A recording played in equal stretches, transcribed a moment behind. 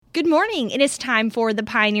Good morning. It is time for the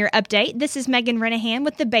Pioneer Update. This is Megan Renahan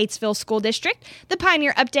with the Batesville School District. The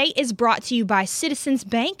Pioneer Update is brought to you by Citizens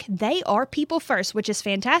Bank. They are people first, which is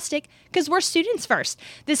fantastic because we're students first.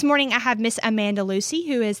 This morning I have Miss Amanda Lucy,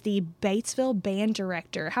 who is the Batesville Band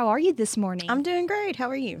Director. How are you this morning? I'm doing great.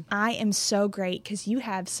 How are you? I am so great because you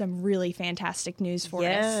have some really fantastic news for us.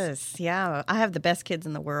 Yes, yeah. I have the best kids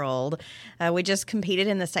in the world. We just competed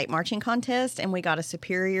in the state marching contest, and we got a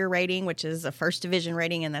superior rating, which is a first division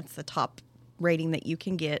rating, and that's the top rating that you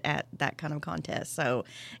can get at that kind of contest. So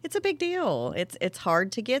it's a big deal. It's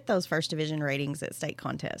hard to get those first division ratings at state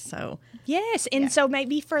contests. So yes, and so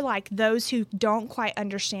maybe for like those who don't quite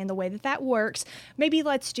understand the way that works, maybe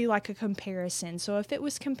let's do like a comparison. So if it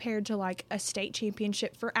was compared to like a state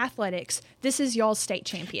championship for athletics, this is y'all's state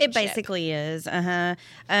championship. It basically is. And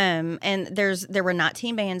there were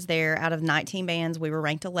 19 bands there. Out of 19 bands, we were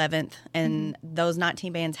ranked 11th, and those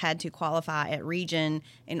 19 bands had to qualify at region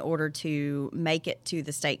in order to make it to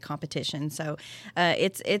the state competition. So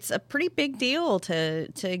it's a pretty big deal to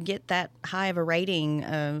get that high of a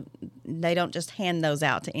rating. They don't just hand those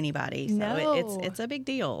out to anybody. So no. It's a big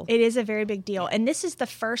deal. It is a very big deal. And this is the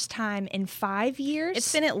first time in 5 years?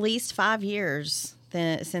 It's been at least 5 years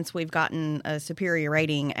since we've gotten a superior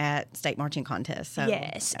rating at state marching contests. So,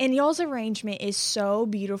 yes, and y'all's arrangement is so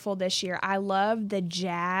beautiful this year. I love the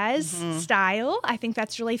jazz style. I think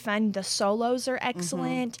that's really fun. The solos are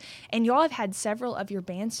excellent, and y'all have had several of your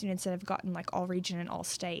band students that have gotten like all region and all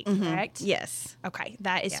state, correct? Yes. Okay,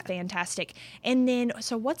 that is fantastic. And then,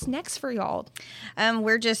 so what's next for y'all?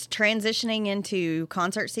 We're just transitioning into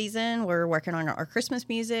concert season. We're working on our Christmas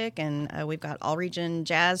music, and we've got all region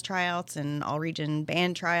jazz tryouts and all region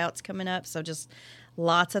band tryouts coming up, so just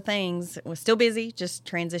lots of things. We're still busy, just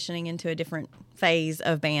transitioning into a different phase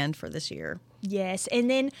of band for this year. Yes, and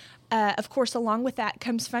then of course along with that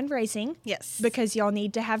comes fundraising. Yes, because y'all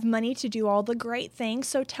need to have money to do all the great things.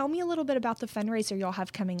 So tell me a little bit about the fundraiser y'all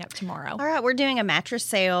have coming up tomorrow. All right, we're doing a mattress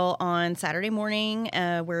sale on Saturday morning.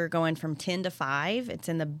 We're going from 10 to 5. It's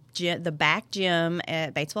in the back gym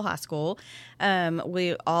at Batesville High School.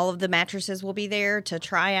 All of the mattresses will be there to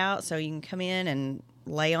try out, so you can come in and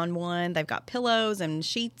lay on one. They've got pillows and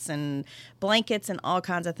sheets and blankets and all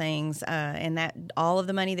kinds of things, and that all of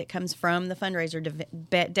the money that comes from the fundraiser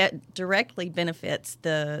directly benefits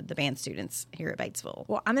the band students here at Batesville.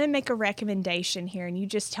 Well, I'm going to make a recommendation here, and you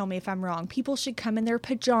just tell me if I'm wrong. People should come in their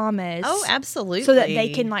pajamas. Oh, absolutely. So that they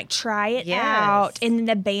can like try it out, and then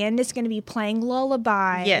the band is going to be playing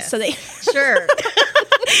lullabies. Yes, so they sure.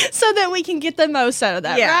 So that we can get the most out of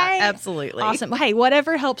that, right? Yeah, absolutely. Awesome. Well, hey,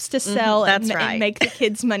 whatever helps to sell and make the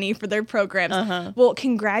kids money for their programs. Well,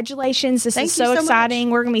 congratulations. This is so exciting.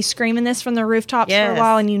 Much. We're going to be screaming this from the rooftops for a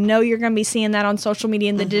while, and you're going to be seeing that on social media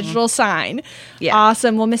and the digital sign. Yeah.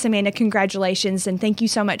 Awesome. Well, Miss Amanda, congratulations, and thank you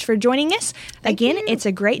so much for joining us. Again, it's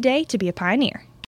a great day to be a pioneer.